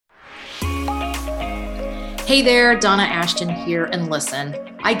Hey there, Donna Ashton here, and listen,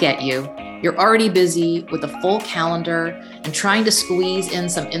 I get you. You're already busy with a full calendar and trying to squeeze in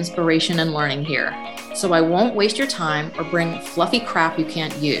some inspiration and learning here. So I won't waste your time or bring fluffy crap you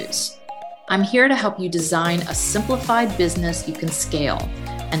can't use. I'm here to help you design a simplified business you can scale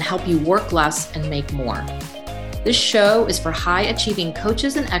and help you work less and make more. This show is for high achieving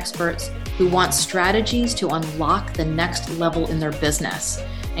coaches and experts who want strategies to unlock the next level in their business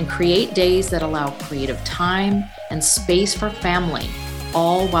and create days that allow creative time and space for family,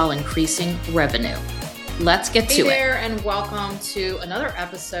 all while increasing revenue. Let's get to it. Hey there, and welcome to another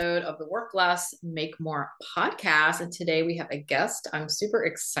episode of the Work Less, Make More podcast. And today we have a guest. I'm super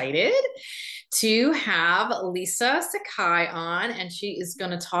excited to have Lisa Sakai on, and she is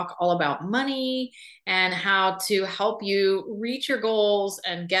going to talk all about money and how to help you reach your goals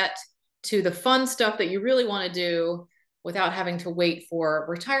and get to the fun stuff that you really want to do without having to wait for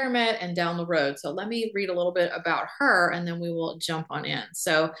retirement and down the road. So let me read a little bit about her and then we will jump on in.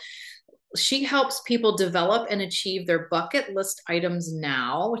 So she helps people develop and achieve their bucket list items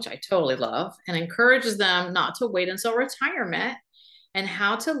now, which I totally love, and encourages them not to wait until retirement, and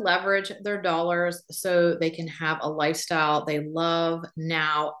how to leverage their dollars so they can have a lifestyle they love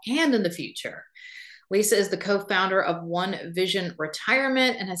now and in the future. Lisa is the co-founder of One Vision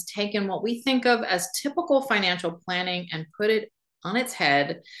Retirement and has taken what we think of as typical financial planning and put it on its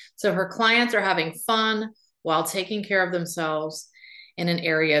head. So her clients are having fun while taking care of themselves in an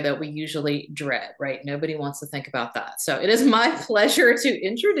area that we usually dread, right? Nobody wants to think about that. So it is my pleasure to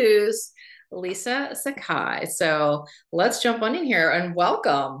introduce Lisa Sakai. So let's jump on in here and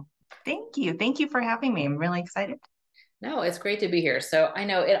welcome. Thank you. Thank you for having me. I'm really excited. No, it's great to be here. So I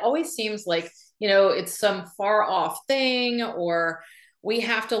know it always seems like, it's some far off thing, or we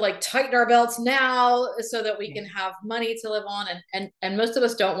have to like tighten our belts now so that we can have money to live on. And most of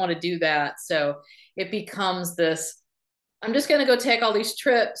us don't want to do that. So it becomes this, I'm just going to go take all these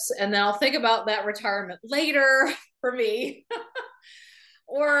trips and then I'll think about that retirement later for me.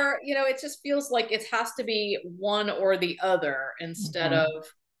 Or, it just feels like it has to be one or the other instead of,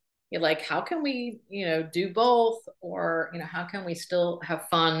 like, how can we, do both? Or, how can we still have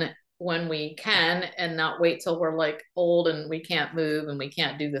fun when we can and not wait till we're like old and we can't move and we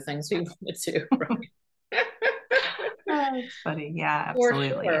can't do the things we want to do, right? That's funny. Yeah,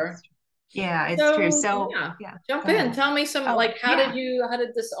 absolutely. Sure. Yeah, it's true. So jump in. Tell me some, how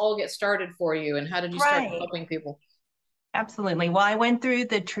did this all get started for you, and how did you start helping people? Absolutely. Well, I went through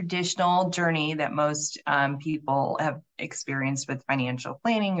the traditional journey that most people have experienced with financial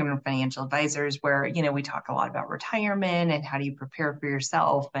planning and financial advisors, where, we talk a lot about retirement and how do you prepare for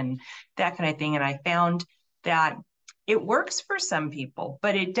yourself and that kind of thing. And I found that it works for some people,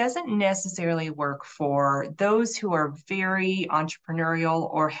 but it doesn't necessarily work for those who are very entrepreneurial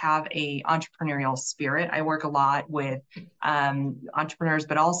or have a entrepreneurial spirit. I work a lot with entrepreneurs,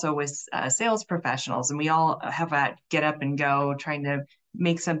 but also with sales professionals, and we all have that get up and go, trying to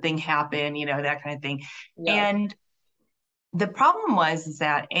make something happen, that kind of thing. Yeah. And the problem is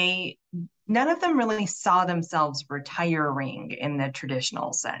that none of them really saw themselves retiring in the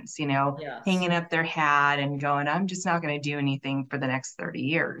traditional sense, hanging up their hat and going, I'm just not going to do anything for the next 30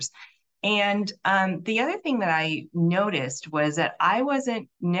 years. And the other thing that I noticed was that I wasn't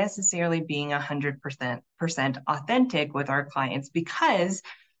necessarily being 100% authentic with our clients, because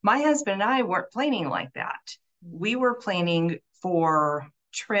my husband and I weren't planning like that. We were planning for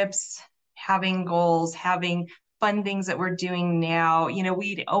trips, having goals, having fun things that we're doing now.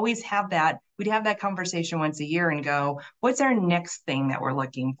 We'd always have that. We'd have that conversation once a year and go, what's our next thing that we're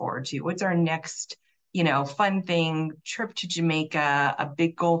looking forward to? What's our next, fun thing? Trip to Jamaica. A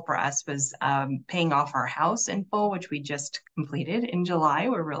big goal for us was paying off our house in full, which we just completed in July.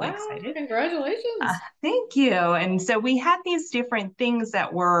 We're really excited. Congratulations. Thank you. And so we had these different things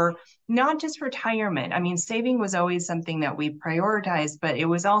that were not just retirement. I mean, saving was always something that we prioritized, but it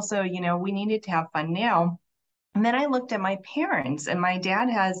was also, we needed to have fun now. And then I looked at my parents, and my dad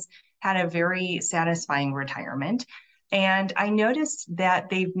has had a very satisfying retirement. And I noticed that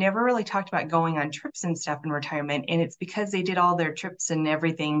they've never really talked about going on trips and stuff in retirement. And it's because they did all their trips and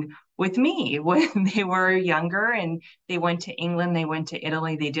everything with me when they were younger, and they went to England, they went to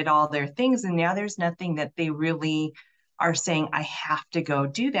Italy, they did all their things. And now there's nothing that they really are saying, I have to go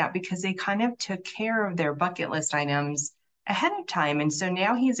do that, because they kind of took care of their bucket list items ahead of time. And so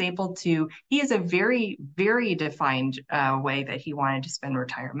now he has a very, very defined way that he wanted to spend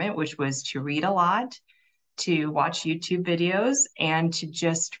retirement, which was to read a lot, to watch YouTube videos and to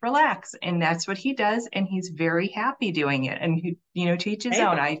just relax. And that's what he does. And he's very happy doing it. And he, to each his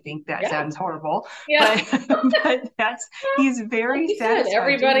own. I think that Yeah. sounds horrible, Yeah. but he's Like very you said, satisfied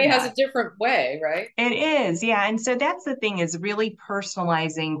everybody doing has that. a different way, right? It is, yeah. And so that's the thing, is really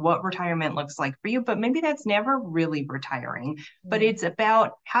personalizing what retirement looks like for you. But maybe that's never really retiring, but Mm. it's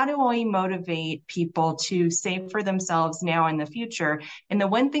about how do we motivate people to save for themselves now in the future. And the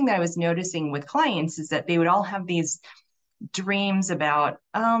one thing that I was noticing with clients is that they would all have these dreams about,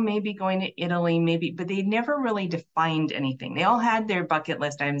 oh, maybe going to Italy, maybe, but they never really defined anything. They all had their bucket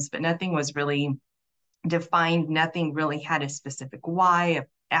list items, but nothing was really defined. Nothing really had a specific why, a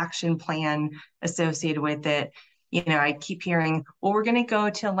action plan associated with it. I keep hearing, well, we're going to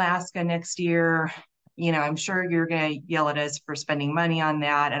go to Alaska next year. I'm sure you're going to yell at us for spending money on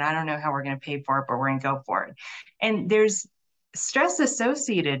that. And I don't know how we're going to pay for it, but we're going to go for it. And there's stress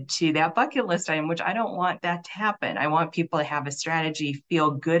associated to that bucket list item, which I don't want that to happen. I want people to have a strategy,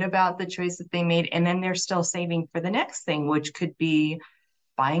 feel good about the choice that they made, and then they're still saving for the next thing, which could be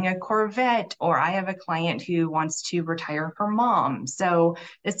buying a Corvette, or I have a client who wants to retire her mom. So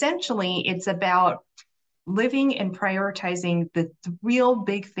essentially, it's about living and prioritizing the real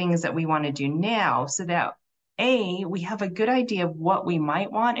big things that we want to do now, so that we have a good idea of what we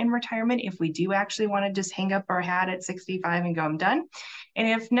might want in retirement if we do actually want to just hang up our hat at 65 and go, I'm done. And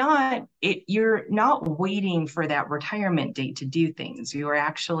if not, you're not waiting for that retirement date to do things. You are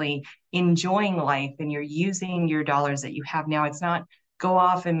actually enjoying life, and you're using your dollars that you have now. It's not go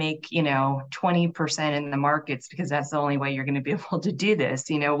off and make 20% in the markets, because that's the only way you're going to be able to do this.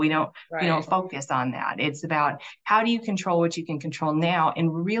 We don't focus on that. It's about, how do you control what you can control now,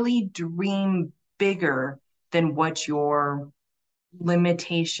 and really dream bigger than what your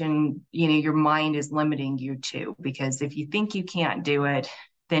limitation, your mind is limiting you to. Because if you think you can't do it,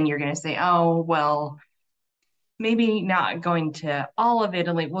 then you're going to say, oh, well, maybe not going to all of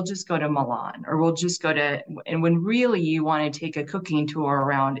Italy, we'll just go to Milan, or we'll just go to, and when really you want to take a cooking tour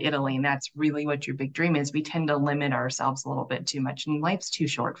around Italy, and that's really what your big dream is, we tend to limit ourselves a little bit too much, and life's too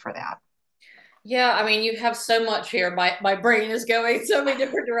short for that. Yeah, I mean, you have so much here. My brain is going so many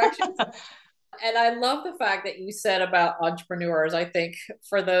different directions. And I love the fact that you said about entrepreneurs. I think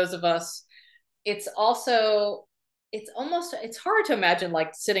for those of us, it's also, it's hard to imagine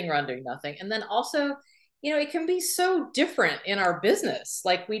like sitting around doing nothing. And then also, it can be so different in our business.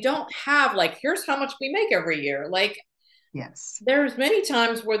 Like we don't have like, here's how much we make every year. Like Yes. there's many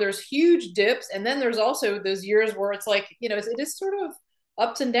times where there's huge dips. And then there's also those years where it's like, it is sort of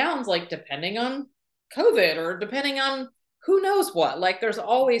ups and downs, like depending on COVID or depending on who knows what. Like there's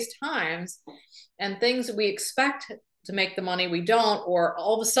always times and things we expect to make the money we don't, or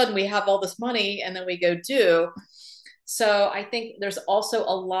all of a sudden we have all this money and then we go do. So I think there's also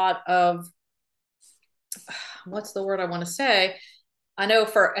a lot of, what's the word I want to say? I know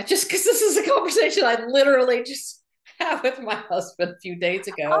for just because this is a conversation I literally just had with my husband a few days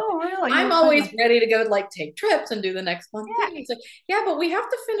ago. Oh, really? I'm always ready to go like take trips and do the next one Yeah. thing. He's like, yeah, but we have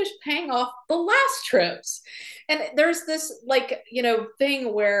to finish paying off the last trips. And there's this like,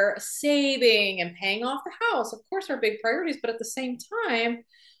 thing where saving and paying off the house, of course, are big priorities. But at the same time,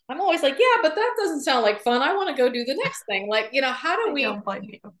 I'm always like, yeah, but that doesn't sound like fun. I want to go do the next thing. Like, how do I we, don't blame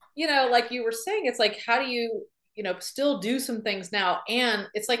you. like you were saying, it's like, how do you, still do some things now? And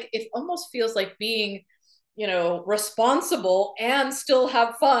it's like, it almost feels like being, responsible and still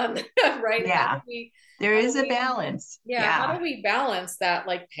have fun, right? Yeah. There how do is a we, balance. yeah, how Yeah. do we balance that,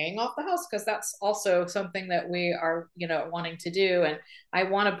 like paying off the house? Because that's also something that we are, wanting to do. And I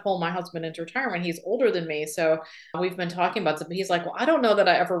want to pull my husband into retirement. He's older than me. So we've been talking about something. He's like, well, I don't know that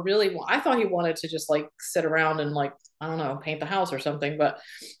I ever really want, I thought he wanted to just like sit around and like, I don't know, paint the house or something. But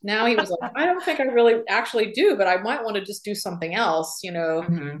now he was like, I don't think I really actually do, but I might want to just do something else.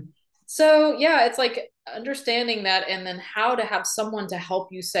 Mhm. So yeah, it's like understanding that, and then how to have someone to help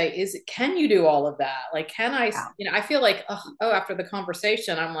you say, can you do all of that? Like, can I, Yeah. I feel like, after the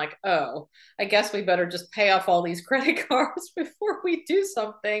conversation, I'm like, oh, I guess we better just pay off all these credit cards before we do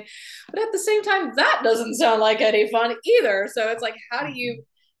something. But at the same time, that doesn't sound like any fun either. So it's like, how do you,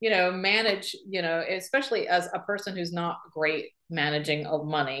 manage, especially as a person who's not great managing of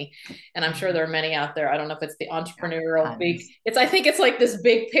money. And I'm sure there are many out there. I don't know if it's the entrepreneurial big, I think it's like this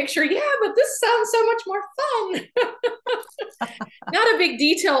big picture. Yeah, but this sounds so much more fun. Not a big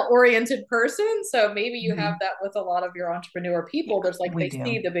detail oriented person. So maybe you have that with a lot of your entrepreneur people. There's like, they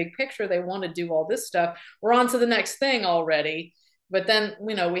see the big picture. They want to do all this stuff. We're on to the next thing already. But then,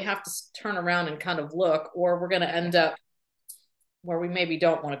 we have to turn around and kind of look, or we're going to end up where we maybe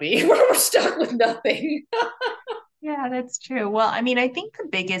don't want to be, where we're stuck with nothing. Yeah, that's true. Well, I mean, I think the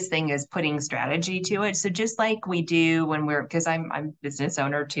biggest thing is putting strategy to it. So just like we do when because I'm a business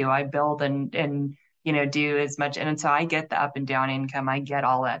owner too, I build and do as much, and so I get the up and down income. I get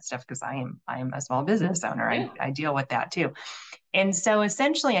all that stuff because I am a small business owner. Yeah. I deal with that too. And so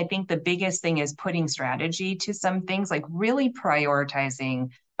essentially, I think the biggest thing is putting strategy to some things, like really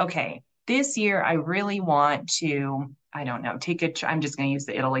prioritizing, okay, this year I really want to, I don't know, I'm just going to use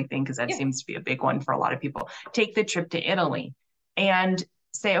the Italy thing because that Yeah. seems to be a big one for a lot of people. Take the trip to Italy and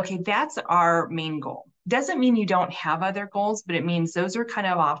say, okay, that's our main goal. Doesn't mean you don't have other goals, but it means those are kind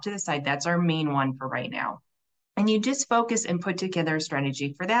of off to the side. That's our main one for right now. And you just focus and put together a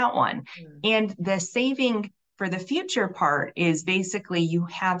strategy for that one. Mm. And the saving for the future part is basically you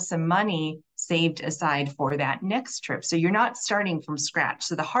have some money saved aside for that next trip. So you're not starting from scratch.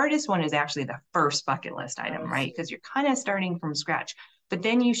 So the hardest one is actually the first bucket list item, I right? see. Because you're kind of starting from scratch. But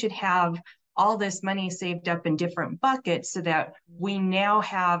then you should have all this money saved up in different buckets so that we now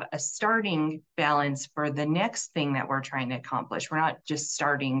have a starting balance for the next thing that we're trying to accomplish. We're not just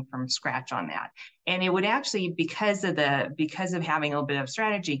starting from scratch on that. And it would actually, because of having a little bit of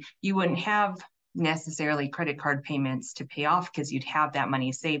strategy, you wouldn't have necessarily credit card payments to pay off because you'd have that money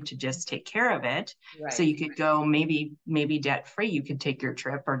saved to just take care of it. Right. So you could go maybe debt free, you could take your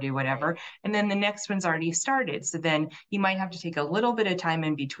trip or do whatever. Right. And then the next one's already started. So then you might have to take a little bit of time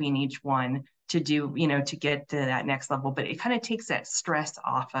in between each one to do, to get to that next level. But it kind of takes that stress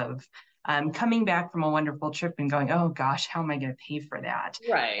off of coming back from a wonderful trip and going, oh gosh, how am I going to pay for that?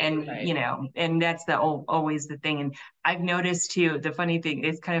 Right. And, Right. And that's always the thing. And I've noticed too, the funny thing,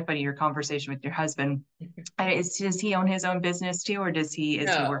 it's kind of funny, your conversation with your husband, does he own his own business too, or is he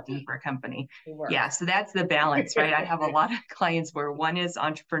No, working for a company? it works. Yeah. So that's the balance, right? I have a lot of clients where one is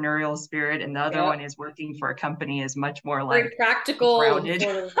entrepreneurial spirit and the other Yep. one is working for a company, is much more Very like practical and grounded.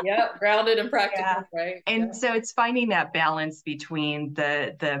 sort of, yeah, grounded and Yeah. practical, right? Yeah. And so it's finding that balance between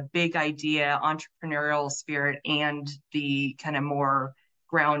the big idea, entrepreneurial spirit, and the kind of more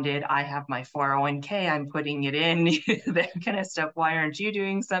grounded, I have my 401k, I'm putting it in, that kind of stuff. Why aren't you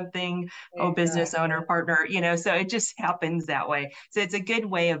doing something? Oh, business Exactly. owner, partner, so it just happens that way. So it's a good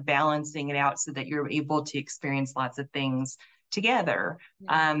way of balancing it out so that you're able to experience lots of things together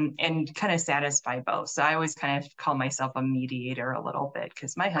and kind of satisfy both. So I always kind of call myself a mediator a little bit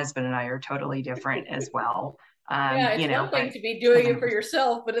because my husband and I are totally different as well. Yeah, it's one But thing to be doing it for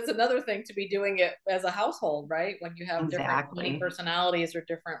yourself, but it's another thing to be doing it as a household, right? When you have different money exactly personalities or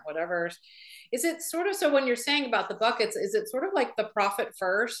different whatever's. Is it sort of so when you're saying about the buckets, is it sort of like the profit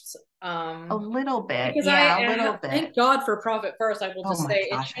first? a little bit. Because Yeah, a little thank bit. God for profit first. I will Oh just my say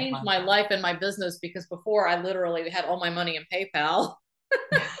it gosh, I changed love my that. life and my business because before I literally had all my money in PayPal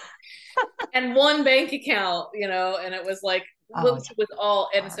and one bank account, and it was like, Oh, which it's was all.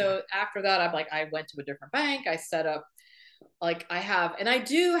 And hard. so after that, I'm like, I went to a different bank. I set up, like, and I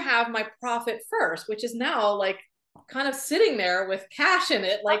do have my profit first, which is now like kind of sitting there with cash in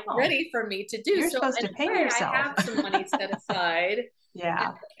it, like Oh, ready for me to do. you're So supposed in to a pay way, I yourself. have some money set aside. And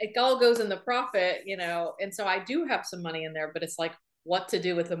Yeah. it all goes in the profit, and so I do have some money in there, but it's like what to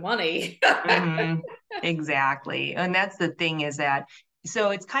do with the money. Mm-hmm. Exactly. And that's the thing is that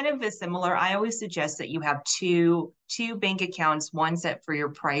so it's kind of a similar. I always suggest that you have two bank accounts, one set for your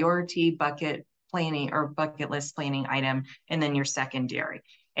priority bucket planning or bucket list planning item, and then your secondary.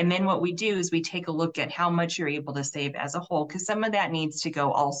 And then what we do is we take a look at how much you're able to save as a whole, because some of that needs to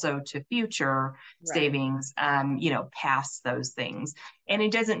go also to future Right. savings, past those things. And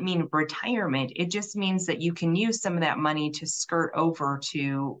it doesn't mean retirement. It just means that you can use some of that money to skirt over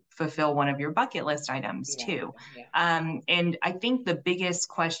to fulfill one of your bucket list items Yeah. too. Yeah. And I think the biggest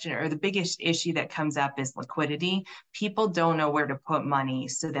question or the biggest issue that comes up is liquidity. People don't know where to put money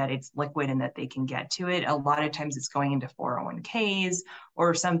so that it's liquid and that they can get to it. A lot of times it's going into 401ks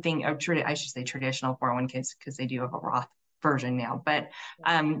or something, or I should say traditional 401ks because they do have a Roth version now, but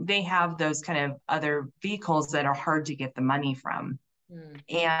they have those kind of other vehicles that are hard to get the money from.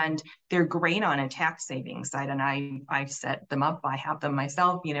 And they're great on a tax savings side. And I set them up, I have them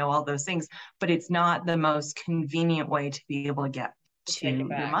myself, all those things, but it's not the most convenient way to be able to get To to take it your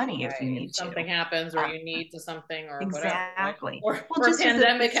back, money if you right? If need to. something happens or Uh, you need to something or whatever, right? exactly. Well, Or a just as a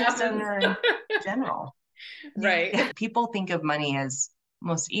pandemic business happens. owner in general. Right. Yeah, people think of money as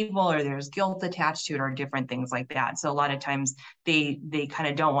most evil or there's guilt attached to it or different things like that. So a lot of times they kind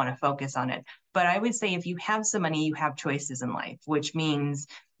of don't want to focus on it. But I would say if you have some money, you have choices in life, which means,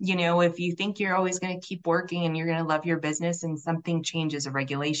 if you think you're always going to keep working and you're going to love your business and something changes, a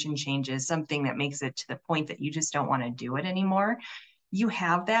regulation changes, something that makes it to the point that you just don't want to do it anymore, you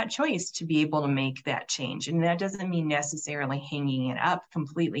have that choice to be able to make that change. And that doesn't mean necessarily hanging it up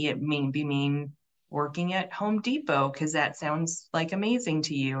completely. It may mean working at Home Depot because that sounds like amazing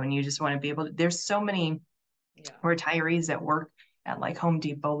to you and you just want to be able to. There's so many retirees that work at like Home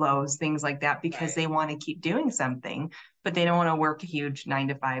Depot, Lowe's, things like that, because they want to keep doing something, but they don't want to work a huge 9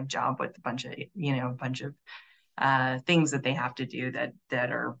 to 5 job with a bunch of, things that they have to do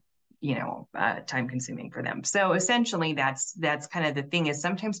that are, time consuming for them. So essentially that's kind of the thing, is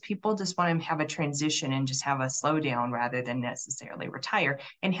sometimes people just want to have a transition and just have a slowdown rather than necessarily retire.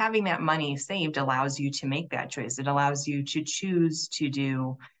 And having that money saved allows you to make that choice. It allows you to choose to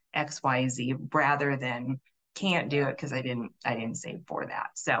do X, Y, Z rather than can't do it because I didn't save for that.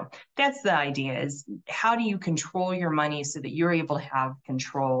 So that's the idea, is how do you control your money so that you're able to have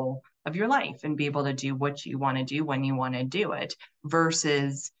control of your life and be able to do what you want to do when you want to do it,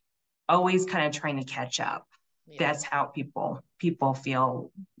 versus always kind of trying to catch up. That's how people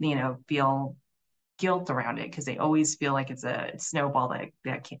feel, feel guilt around it, because they always feel like it's a snowball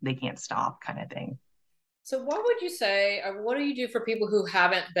that they can't stop, kind of thing. So what would you say, or what do you do for people who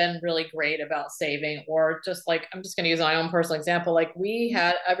haven't been really great about saving, or just like, I'm just going to use my own personal example. Like we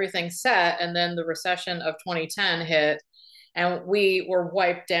had everything set and then the recession of 2010 hit and we were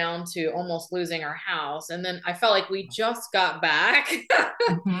wiped down to almost losing our house. And then I felt like we just got back.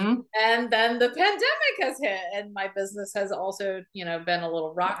 Mm-hmm. And then the pandemic has hit and my business has also, been a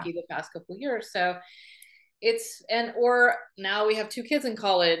little rocky the past couple of years. So or now we have 2 kids in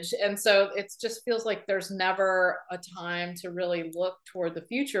college. And so it just feels like there's never a time to really look toward the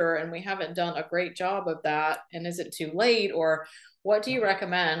future. And we haven't done a great job of that. And is it too late? Or what do you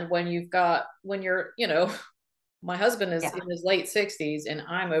recommend when you're, my husband is in his late 60s and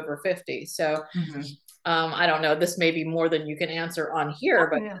I'm over 50. So I don't know, this may be more than you can answer on here,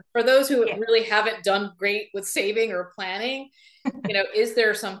 but for those who really haven't done great with saving or planning, is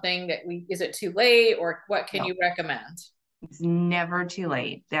there something is it too late, or what can you recommend? It's never too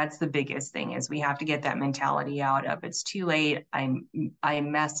late. That's the biggest thing, is we have to get that mentality out of it's too late. I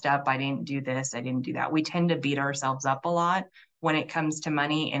messed up. I didn't do this. I didn't do that. We tend to beat ourselves up a lot when it comes to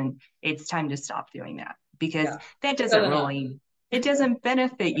money, and it's time to stop doing that, because that it doesn't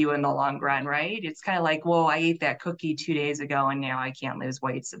benefit you in the long run, right? It's kind of like, well, I ate that cookie 2 days ago and now I can't lose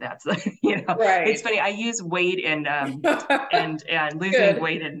weight. So that's, It's funny. I use weight and losing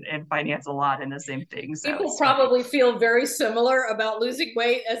weight and finance a lot in the same thing. So people probably feel very similar about losing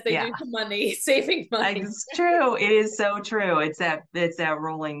weight as they do to money, saving money. It's true. It is so true. It's that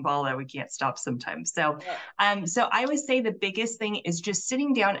rolling ball that we can't stop sometimes. So, so I would say the biggest thing is just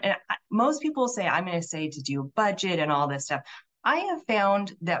sitting down, and most people say, I'm going to say to do a budget and all this stuff. I have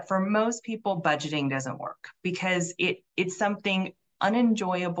found that for most people, budgeting doesn't work because it's something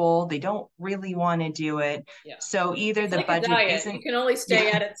unenjoyable. They don't really want to do it. So either it's the budget isn't. You can only stay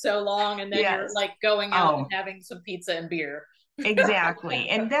at it so long, and then you're like going out and having some pizza and beer. Exactly.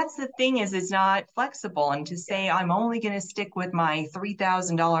 And that's the thing, is it's not flexible. And to say I'm only going to stick with my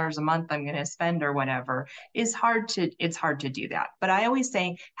 $3,000 a month I'm going to spend or whatever it's hard to do that. But I always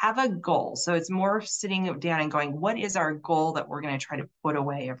say have a goal. So it's more sitting down and going, what is our goal that we're going to try to put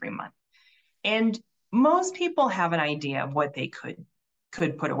away every month? And most people have an idea of what they could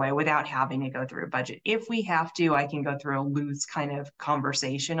put away without having to go through a budget. If we have to, I can go through a loose kind of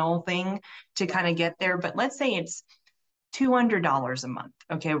conversational thing to kind of get there. But let's say it's $200 a month.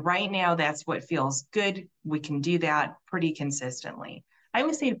 Okay, right now that's what feels good. We can do that pretty consistently. I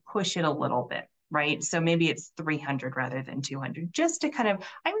would say to push it a little bit, right? So maybe it's 300 rather than 200, just to kind of,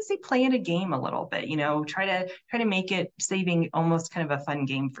 I would say, play in a game a little bit, try to make it saving almost kind of a fun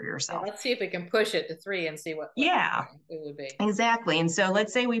game for yourself. Let's see if we can push it to 3 and see what it would be. Exactly. And so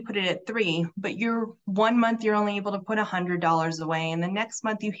let's say we put it at 3, but you're 1 month, you're only able to put $100 away. And the next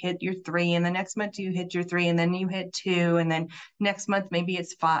month you hit your 3, and the next month you hit your 3, and then you hit 2. And then next month, maybe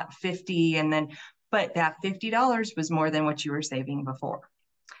it's 50. But that $50 was more than what you were saving before.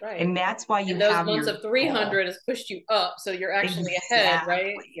 Right. And that's why you those months of 300 has pushed you up. So you're actually ahead,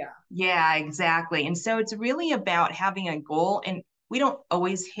 right? Yeah, exactly. And so it's really about having a goal, and we don't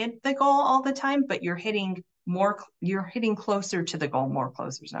always hit the goal all the time, but you're hitting closer to the goal,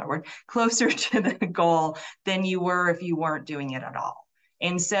 closer to the goal than you were if you weren't doing it at all.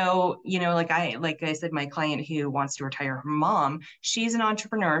 And so, like I said, my client who wants to retire, her mom, she's an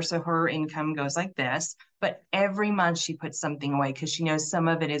entrepreneur. So her income goes like this, but every month she puts something away because she knows some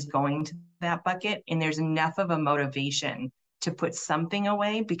of it is going to that bucket. And there's enough of a motivation to put something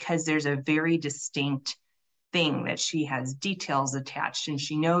away because there's a very distinct thing that she has details attached, and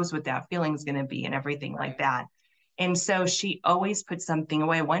she knows what that feeling is going to be and everything like that. And so she always put something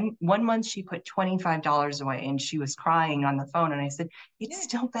away. One month she put $25 away and she was crying on the phone. And I said, it's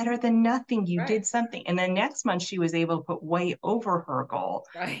still better than nothing. You did something. And then next month she was able to put way over her goal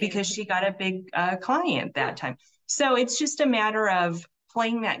because she got a big client that time. So it's just a matter of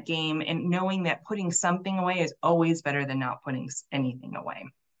playing that game and knowing that putting something away is always better than not putting anything away.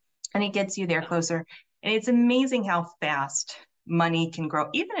 And it gets you there closer. And it's amazing how fast money can grow,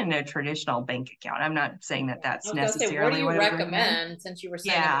 even in a traditional bank account. I'm not saying that that's necessarily what do you recommend, since you were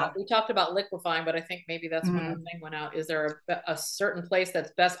saying we talked about liquefying, but I think maybe that's when the thing went out. Is there a certain place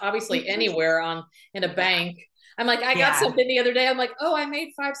that's best? Obviously anywhere in a bank. I'm like, I got something the other day. I'm like, oh, I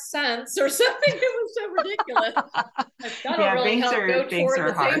made 5 cents or something. It was so ridiculous. That'll really help go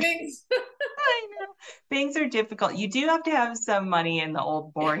toward the savings. I know. Banks are difficult. You do have to have some money in the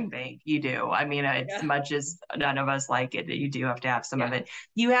old boring bank. You do. I mean, as much as none of us like it, you do have to have some of it.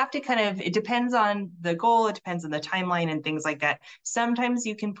 You have to it depends on the goal. It depends on the timeline and things like that. Sometimes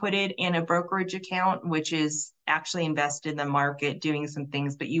you can put it in a brokerage account, which is actually invested in the market doing some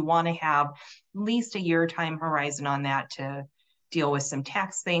things, but you want to have at least a year time horizon on that to deal with some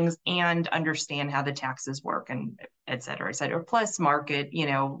tax things and understand how the taxes work and et cetera, et cetera. Plus market,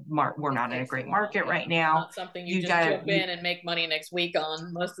 we're not in a great market right now. Not something you just jump in and make money next week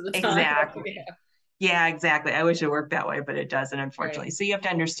on most of the time. Exactly. Yeah, exactly. I wish it worked that way, but it doesn't, unfortunately. Right. So you have to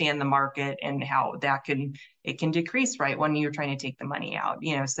understand the market and how it can decrease right when you're trying to take the money out,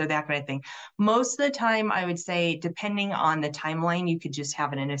 so that kind of thing. Most of the time, I would say, depending on the timeline, you could just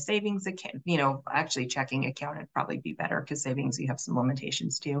have it in a savings account, actually checking account would probably be better because savings, you have some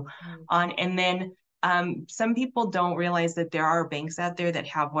limitations too. And then some people don't realize that there are banks out there that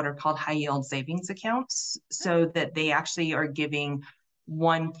have what are called high yield savings accounts, so that they actually are giving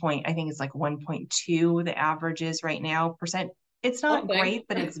I think it's like 1.2, the average is right now percent. It's not great,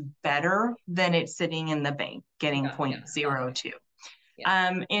 but it's better than it's sitting in the bank getting 0.02.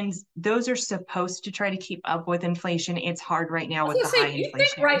 And those are supposed to try to keep up with inflation. It's hard right now with the high inflation. You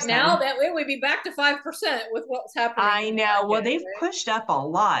think right now that it would be back to 5% with what's happening? I know. Well, they've pushed up a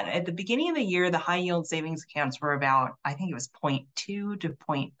lot. At the beginning of the year, the high yield savings accounts were about, I think it was 0.2 to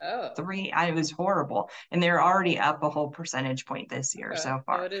 0.3. It was horrible. And they're already up a whole percentage point this year so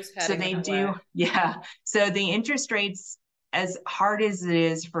far. So they do. Yeah. So the interest rates, as hard as it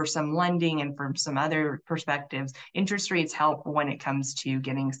is for some lending and from some other perspectives, interest rates help when it comes to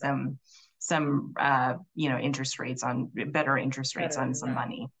getting some interest rates on some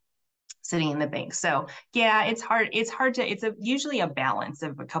money sitting in the bank. So yeah, it's hard. It's usually a balance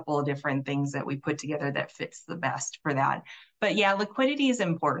of a couple of different things that we put together that fits the best for that. But yeah, liquidity is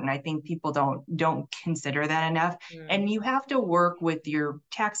important. I think people don't consider that enough. And you have to work with your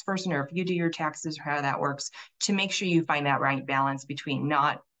tax person, or if you do your taxes or how that works, to make sure you find that right balance between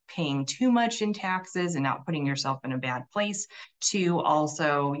not paying too much in taxes and not putting yourself in a bad place, to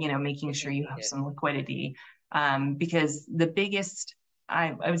also, making sure you have some liquidity. Because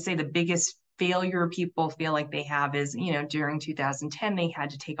I would say the biggest failure people feel like they have is, during 2010, they had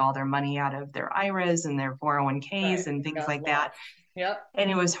to take all their money out of their IRAs and their 401ks and things like that. Yep. And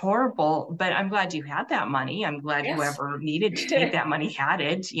it was horrible, but I'm glad you had that money. I'm glad whoever needed to take that money had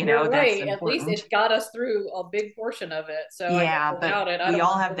it, that's important. At least it got us through a big portion of it. So yeah, but we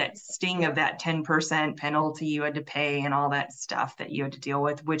all have that sting of that 10% penalty you had to pay and all that stuff that you had to deal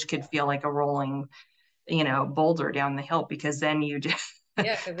with, which could feel like a rolling, boulder down the hill, because then you just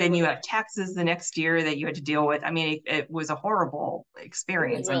then you have taxes the next year that you had to deal with. I mean, it was a horrible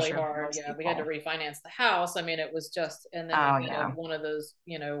experience. It was really hard. Yeah, we had to refinance the house. I mean, it was just, and then one of those,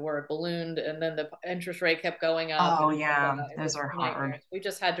 where it ballooned, and then the interest rate kept going up. Oh yeah, those are hard. We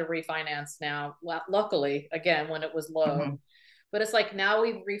just had to refinance now. Luckily, again, when it was low. But it's like, now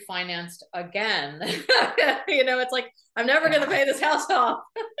we've refinanced again. It's like, I'm never going to pay this house off.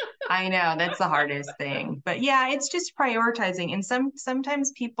 I know, that's the hardest thing. But yeah, it's just prioritizing. And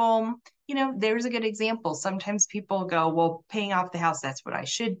sometimes people, there's a good example. Sometimes people go, well, paying off the house, that's what I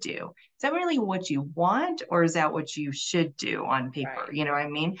should do. Is that really what you want, or is that what you should do on paper? Right. You know what I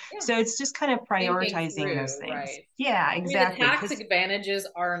mean? Yeah. So it's just kind of prioritizing those things. Right. Yeah, exactly. I mean, the tax advantages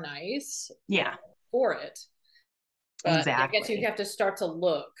are nice. Yeah. For it. But exactly. I guess you have to start to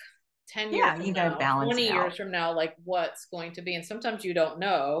look 10 years from now, 20 years from now, like what's going to be. And sometimes you don't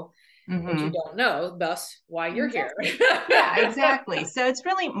know what you don't know, thus why you're here. Yeah, exactly. So it's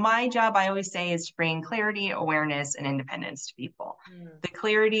really my job, I always say, is to bring clarity, awareness, and independence to people. The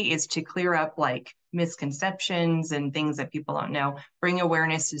clarity is to clear up like misconceptions and things that people don't know. Bring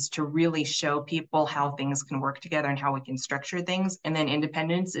awareness is to really show people how things can work together and how we can structure things. And then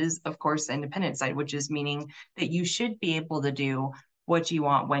independence is, of course, the independent side, which is meaning that you should be able to do what you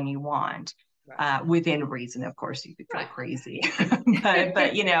want when you want. Right. within reason. Of course, you could go Right. crazy,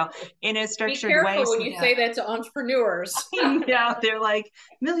 but in a Be structured way, careful when so you that say that to entrepreneurs. they're like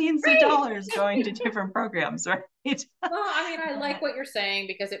millions of Right. dollars going to different programs, right? Well, I mean, I like what you're saying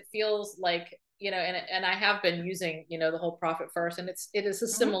because it feels like, and I have been using, the whole profit first, and it is a Mhm.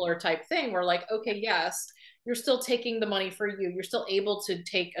 similar type thing where like, okay, yes, you're still taking the money for you. You're still able to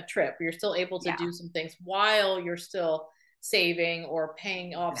take a trip. You're still able to Yeah, do some things while you're still saving or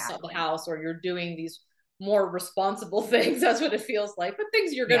paying off the exactly. house, or you're doing these more responsible things. That's what it feels like, but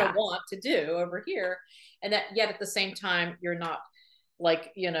things you're going to Yeah. want to do over here. And that yet at the same time, you're not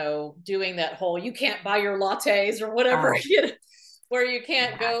like, doing that whole, you can't buy your lattes or whatever, Oh, where you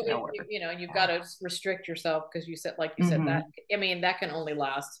can't not go, gonna work. you've got Yeah. to restrict yourself because like you said, that, Hmm. I mean, that can only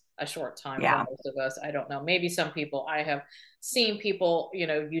last a short time for Yeah. most of us. I don't know. Maybe some people, I have seen people,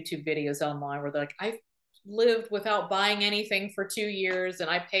 YouTube videos online where they're like, I've lived without buying anything for 2 years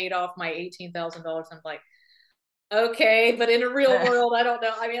and I paid off my $18,000. I'm like, okay, but in a real world, I don't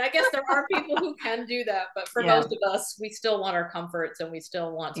know. I mean, I guess there are people who can do that, but for Yeah, most of us, we still want our comforts and we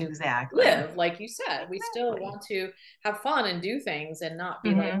still want to exactly. live, like you said. We still Exactly. want to have fun and do things and not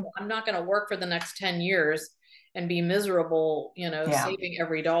be like, Hmm. well, I'm not going to work for the next 10 years and be miserable, Yeah. saving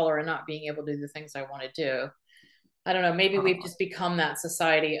every dollar and not being able to do the things I want to do. I don't know. Maybe we've Oh, just become that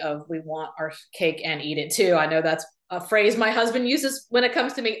society of we want our cake and eat it too. I know that's a phrase my husband uses when it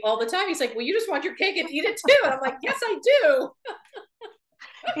comes to me all the time. He's like, well, you just want your cake and eat it too. And I'm like, yes, I do.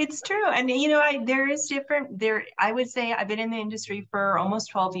 it's true. And there is different there. I would say I've been in the industry for almost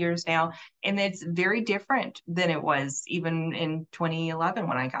 12 years now, and it's very different than it was even in 2011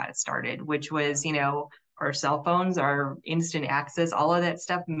 when I got started, which was, our cell phones, our instant access, all of that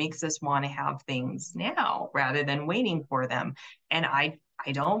stuff makes us want to have things now rather than waiting for them. And I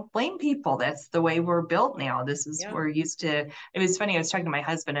don't blame people. That's the way we're built now. This is Yeah. we're used to. It was funny. I was talking to my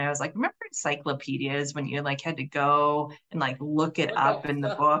husband and I was like, remember encyclopedias when you like had to go and like look it Look up up in the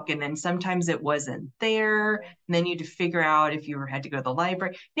stuff. book, and then sometimes it wasn't there. And then you had to figure out if you had to go to the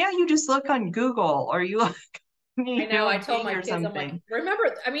library. Now you just look on Google or you look, I know. I told Bing my or kids, I'm like, something.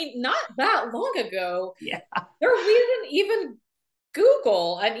 remember, I mean, not that long ago, Yeah, there wasn't even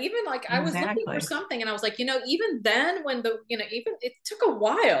Google. And even like I was looking for exactly. something and I was like, even then when even it took a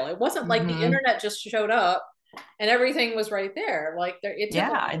while. It wasn't like the Hmm. internet just showed up and everything was right there. Like it took a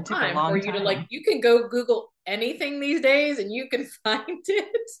Yeah, long it took a time for long you to like, time. you can go Google anything these days and you can find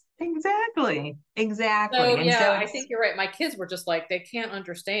it. Exactly. Exactly. So And so yeah, I it's, think you're right. My kids were just like, they can't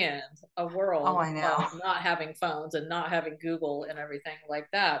understand a oh, world I know. of not having phones and not having Google and everything like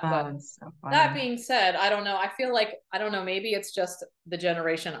that. But Oh, it's so that funny. being said, I don't know. I feel like, I don't know, maybe it's just the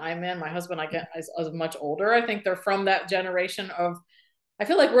generation I'm in. My husband, I get is much older. I think they're from that generation of, I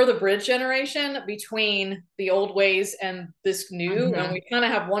feel like we're the bridge generation between the old ways and this new. And Hmm. we kind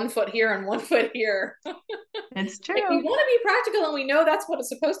of have one foot here and one foot here. It's Like we true. want to be practical and we know that's what it's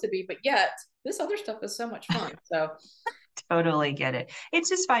supposed to be, but yet this other stuff is so much fun. So Totally get it. It's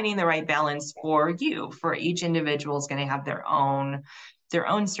just finding the right balance for you. For each individual is going to have their own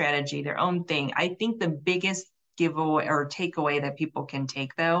strategy, their own thing. I think the biggest giveaway or takeaway that people can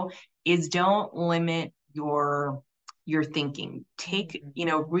take though is don't limit your thinking. Take,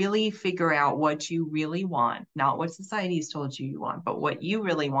 really figure out what you really want, not what society's told you want, but what you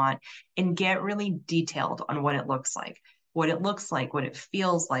really want, and get really detailed on what it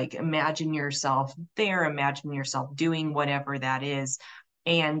feels like. Imagine yourself there, imagine yourself doing whatever that is.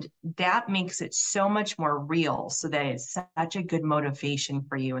 And that makes it so much more real so that it's such a good motivation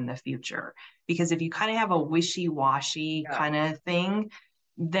for you in the future. Because if you kind of have a wishy-washy yeah, kind of thing,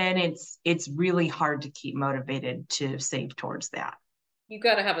 then it's really hard to keep motivated to save towards that. you've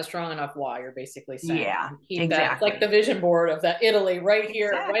got to have a strong enough why, you're basically saying. Yeah, And keep that. It's like the exactly. vision board of that Italy right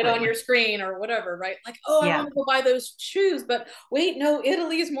here, right on Exactly. your screen or whatever, right? Like, oh, I Yeah, want to go buy those shoes, but wait, no,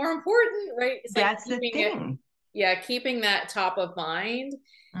 Italy is more important, right? It's like that's the keeping it, thing. yeah, keeping that top of mind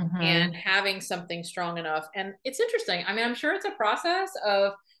and Hmm. having something strong enough. And it's interesting. I mean, I'm sure it's a process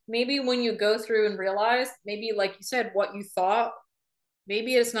of maybe when you go through and realize, maybe like you said, what you thought,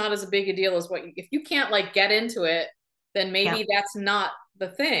 maybe it's not as big a deal as what you, if you can't like get into it, then Yeah, maybe that's not the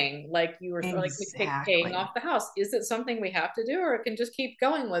thing. Like you were like, we take paying exactly. off the house. Is it something we have to do, or it can just keep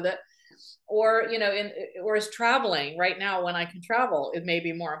going with it? Or or is traveling right now when I can travel, it may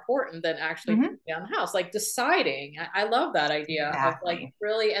be more important than actually Hmm. keeping down the house, like deciding. I love that idea of like Exactly.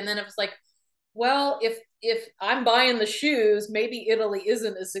 really, and then it was like, well, if I'm buying the shoes, maybe Italy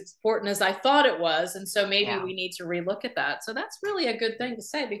isn't as important as I thought it was, and so maybe Yeah. we need to relook at that. So that's really a good thing to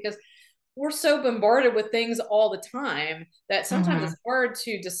say because we're so bombarded with things all the time that sometimes Hmm. it's hard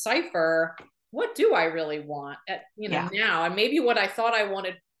to decipher what do I really want at Yeah. now, and maybe what I thought I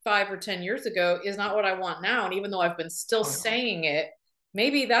wanted 5 or 10 years ago is not what I want now. And even though I've been still saying it,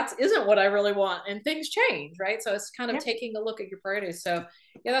 maybe that isn't what I really want, and things change, right? So it's kind of taking a look at your priorities. So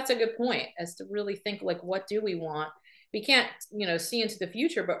yeah, that's a good point, as to really think like, what do we want? We can't, see into the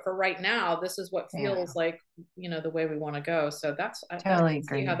future, but for right now, this is what feels like, the way we want to go. So totally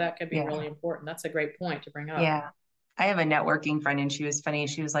I see how that could be really important. That's a great point to bring up. Yeah. I have a networking friend, and she was funny.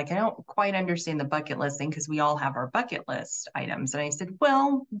 She was like, I don't quite understand the bucket list thing, because we all have our bucket list items. And I said,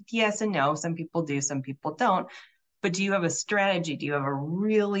 well, yes and no. Some people do, some people don't. But do you have a strategy? Do you have a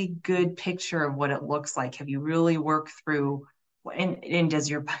really good picture of what it looks like? Have you really worked through, and does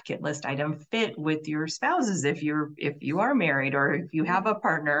your bucket list item fit with your spouses, if you are married, or if you have a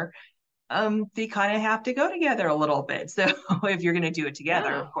partner? They kind of have to go together a little bit. So if you're going to do it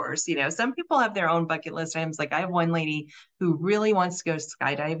together, of course, some people have their own bucket list items. Like, I have one lady who really wants to go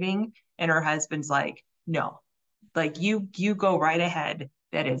skydiving, and her husband's like, no, like, you go right ahead.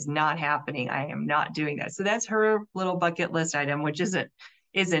 That is not happening. I am not doing that. So that's her little bucket list item, which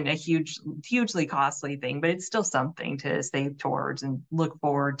isn't a hugely costly thing, but it's still something to save towards and look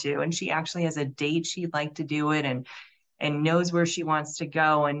forward to. And she actually has a date she'd like to do it, and knows where she wants to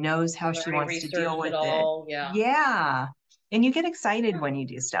go, and knows how she wants to deal with it. Yeah. And you get excited when you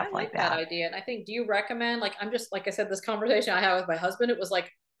do stuff like that. Idea. And I think, do you recommend, like, I'm just, like I said, this conversation I had with my husband, it was like,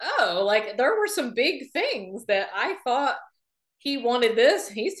 oh, like, there were some big things that I thought he wanted this.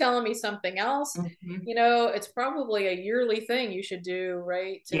 He's telling me something else. It's probably a yearly thing you should do,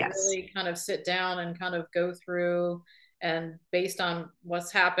 right? To really kind of sit down and kind of go through, and based on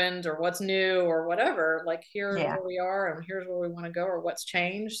what's happened or what's new or whatever, like, here's where we are and here's where we want to go, or what's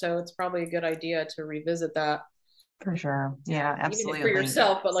changed. So it's probably a good idea to revisit that. For sure. Yeah, absolutely. Even for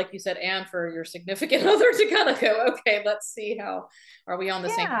yourself, but like you said, and for your significant other, to kind of go, okay, let's see, are we on the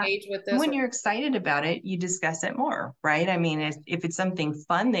same page with this? When you're excited about it, you discuss it more, right? I mean, if it's something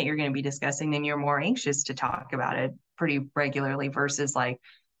fun that you're going to be discussing, then you're more anxious to talk about it pretty regularly, versus like,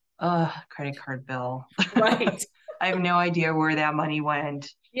 credit card bill. Right. I have no idea where that money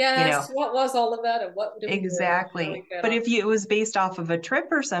went. Yes, what was all of that, and what did exactly. But if it was based off of a trip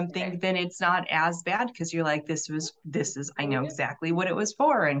or something, then it's not as bad, because you're like, this is I know exactly what it was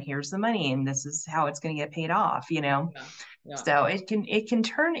for, and here's the money, and this is how it's going to get paid off. So it can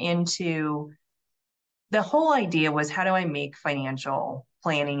turn into, the whole idea was, how do I make financial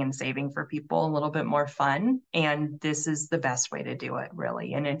planning and saving for people a little bit more fun? And this is the best way to do it,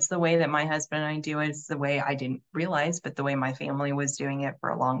 really. And it's the way that my husband and I do it. It's the way I didn't realize, but the way my family was doing it for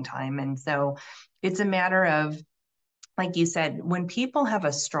a long time. And so it's a matter of, like you said, when people have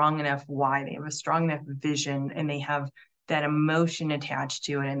a strong enough why, they have a strong enough vision, and they have that emotion attached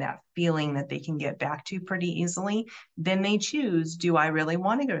to it, and that feeling that they can get back to pretty easily, then they choose, do I really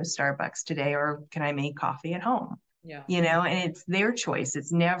want to go to Starbucks today, or can I make coffee at home? And it's their choice.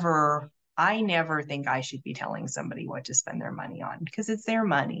 I never think I should be telling somebody what to spend their money on, because it's their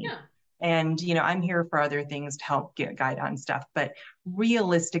money. And, I'm here for other things to help guide on stuff. But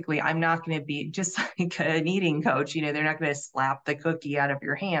realistically, I'm not going to be just like an eating coach. They're not going to slap the cookie out of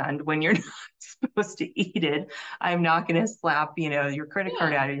your hand when you're not supposed to eat it. I'm not going to slap, your credit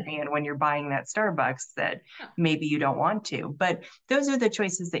card out of your hand when you're buying that Starbucks that maybe you don't want to. But those are the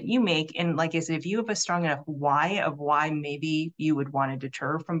choices that you make. And like I said, if you have a strong enough why of why maybe you would want to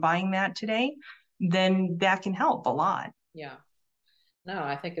deter from buying that today, then that can help a lot. Yeah. No,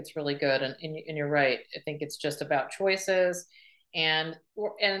 I think it's really good. And you're right. I think it's just about choices. And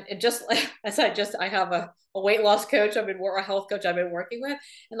it just, as I have a weight loss coach, a health coach I've been working with.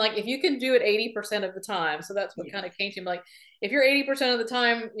 And like, if you can do it 80% of the time, so that's what kind of came to me. Like, if you're 80% of the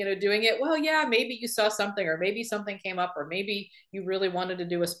time, doing it, well, yeah, maybe you saw something, or maybe something came up, or maybe you really wanted to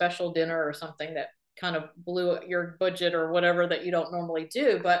do a special dinner or something that kind of blew your budget or whatever that you don't normally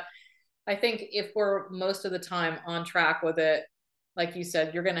do. But I think if we're most of the time on track with it, like you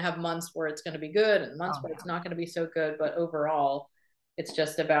said, you're going to have months where it's going to be good and months where it's not going to be so good. But overall, it's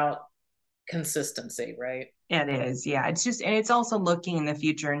just about consistency, right? It is. Yeah. It's just, and it's also looking in the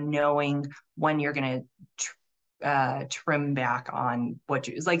future and knowing when you're going to trim back on what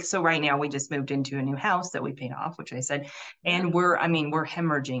you like. So right now we just moved into a new house that we paid off, which I said, and we're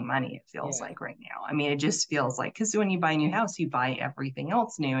hemorrhaging money. It feels like right now. It just feels like, because when you buy a new house, you buy everything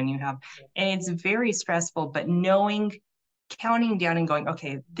else new, and and it's very stressful, but counting down and going,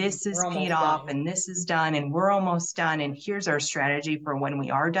 okay, this is paid off and this is done and we're almost done. And here's our strategy for when we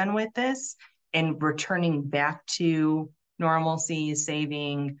are done with this, and returning back to normalcy,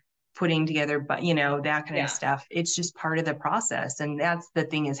 saving, putting together, but that kind of stuff. It's just part of the process. And that's the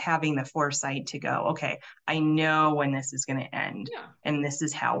thing, is having the foresight to go, okay, I know when this is going to end and this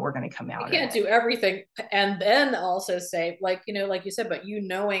is how we're going to come out. You can't do everything. And then also say, like you said, but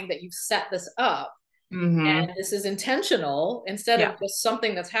knowing that you've set this up and this is intentional instead of just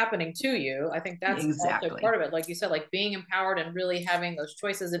something that's happening to you. I think that's also part of it. Like you said, like being empowered and really having those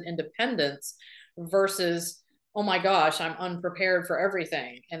choices and independence versus, oh my gosh, I'm unprepared for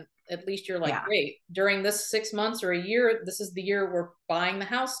everything. And at least you're like, great, during this 6 months or a year, this is the year we're buying the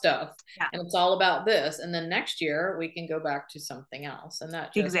house stuff and it's all about this. And then next year we can go back to something else. And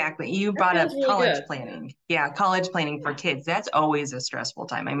that you brought up really college planning. Yeah. College planning for kids. That's always a stressful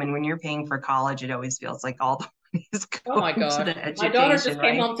time. I mean, when you're paying for college, it always feels like all the oh my gosh, my daughter just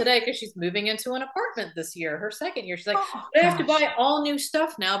came home today because she's moving into an apartment this year, her second year. She's like, I have to buy all new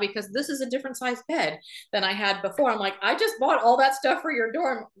stuff now because this is a different size bed than I had before. I'm like, I just bought all that stuff for your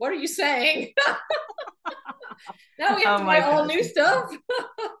dorm. What are you saying? Now we have to buy all new stuff.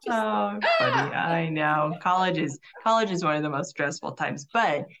 Funny. I know. College is one of the most stressful times,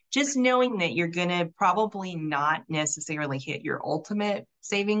 but just knowing that you're going to probably not necessarily hit your ultimate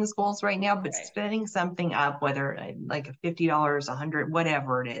savings goals right now, but setting something up, whether like $50, $100,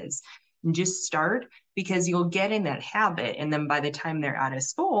 whatever it is, and just start, because you'll get in that habit. And then by the time they're out of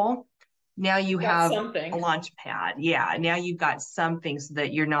school, now you have a launch pad. Yeah. Now you've got something so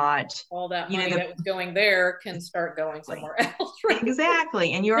that you're not all that money that was going there can start going somewhere else. Right?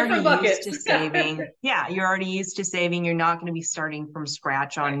 Exactly. And you're already used to saving. Yeah. You're already used to saving. You're not going to be starting from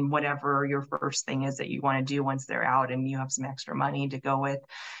scratch on whatever your first thing is that you want to do once they're out and you have some extra money to go with,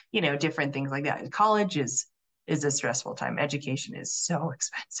 different things like that. College is a stressful time. Education is so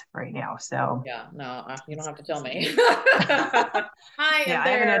expensive right now. So you don't have to tell me. Hi. I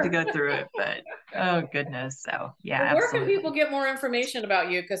haven't had to go through it, but oh goodness. So where can people get more information about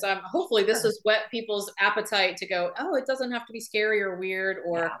you? Because hopefully this has whet people's appetite to go, oh, it doesn't have to be scary or weird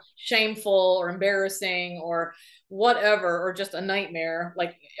or shameful or embarrassing or whatever, or just a nightmare,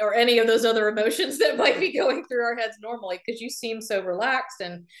 or any of those other emotions that might be going through our heads normally, because you seem so relaxed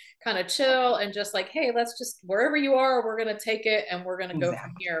and kind of chill and just like, hey, let's just, wherever you are, we're going to take it and we're going to go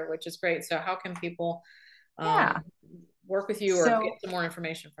from here, which is great. So how can people work with you or get some more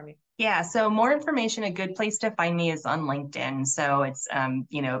information from you? Yeah. So more information, a good place to find me is on LinkedIn. So it's,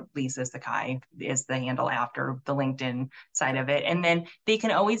 Lisa Sakai is the handle after the LinkedIn side of it. And then they can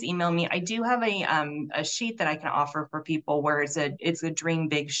always email me. I do have a sheet that I can offer for people where it's a dream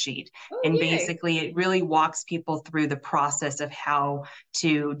big sheet. Basically it really walks people through the process of how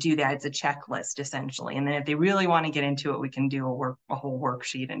to do that. It's a checklist essentially. And then if they really want to get into it, we can do a whole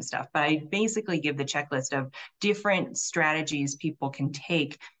worksheet and stuff. But I basically give the checklist of different strategies people can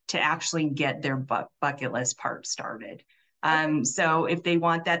take to actually get their bucket list part started. So if they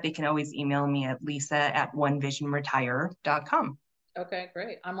want that, they can always email me at lisa@onevisionretire.com. Okay,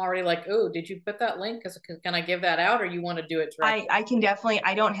 great. I'm already like, oh, did you put that link? Can I give that out, or you want to do it directly? I can definitely,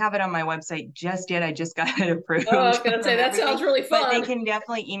 I don't have it on my website just yet. I just got it approved. Oh, I was going to say, that sounds really fun. But they can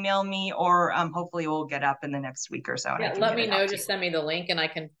definitely email me, or hopefully it will get up in the next week or so. Yeah, let me know. Just send me the link and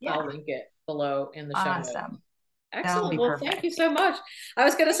I'll link it below in the show notes. Excellent. Well, thank you so much. I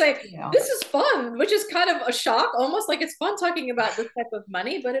was going to say, this is fun, which is kind of a shock, almost like it's fun talking about this type of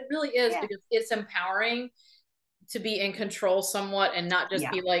money, but it really is because it's empowering to be in control somewhat and not just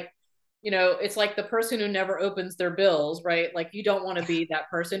be like, it's like the person who never opens their bills, right? Like you don't want to be that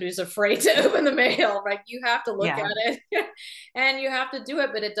person who's afraid to open the mail, right? You have to look at it and you have to do it,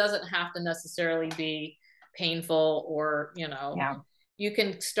 but it doesn't have to necessarily be painful or, you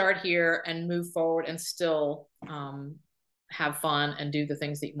can start here and move forward and still have fun and do the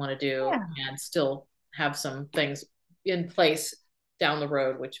things that you want to do and still have some things in place down the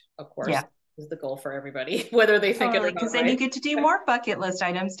road, which of course is the goal for everybody, whether they think it or not. Because then you get to do more bucket list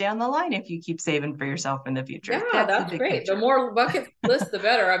items down the line if you keep saving for yourself in the future. Yeah, that's great. Picture. The more bucket list, the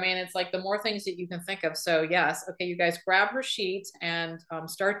better. I mean, it's like the more things that you can think of. So yes. Okay. You guys grab her sheets and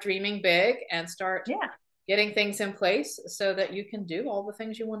start dreaming big and start getting things in place so that you can do all the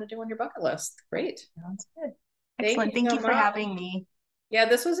things you want to do on your bucket list. Great. Sounds good. Excellent. Thank you for having me. Yeah,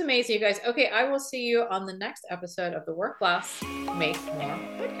 this was amazing, you guys. Okay, I will see you on the next episode of the Work Less, Make More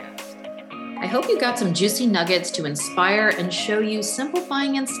podcast. I hope you got some juicy nuggets to inspire and show you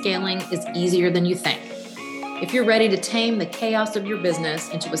simplifying and scaling is easier than you think. If you're ready to tame the chaos of your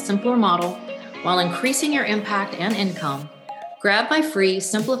business into a simpler model while increasing your impact and income, grab my free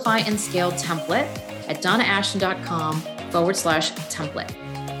Simplify and Scale template at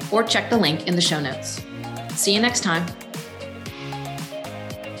donnaashton.com/template, or check the link in the show notes. See you next time.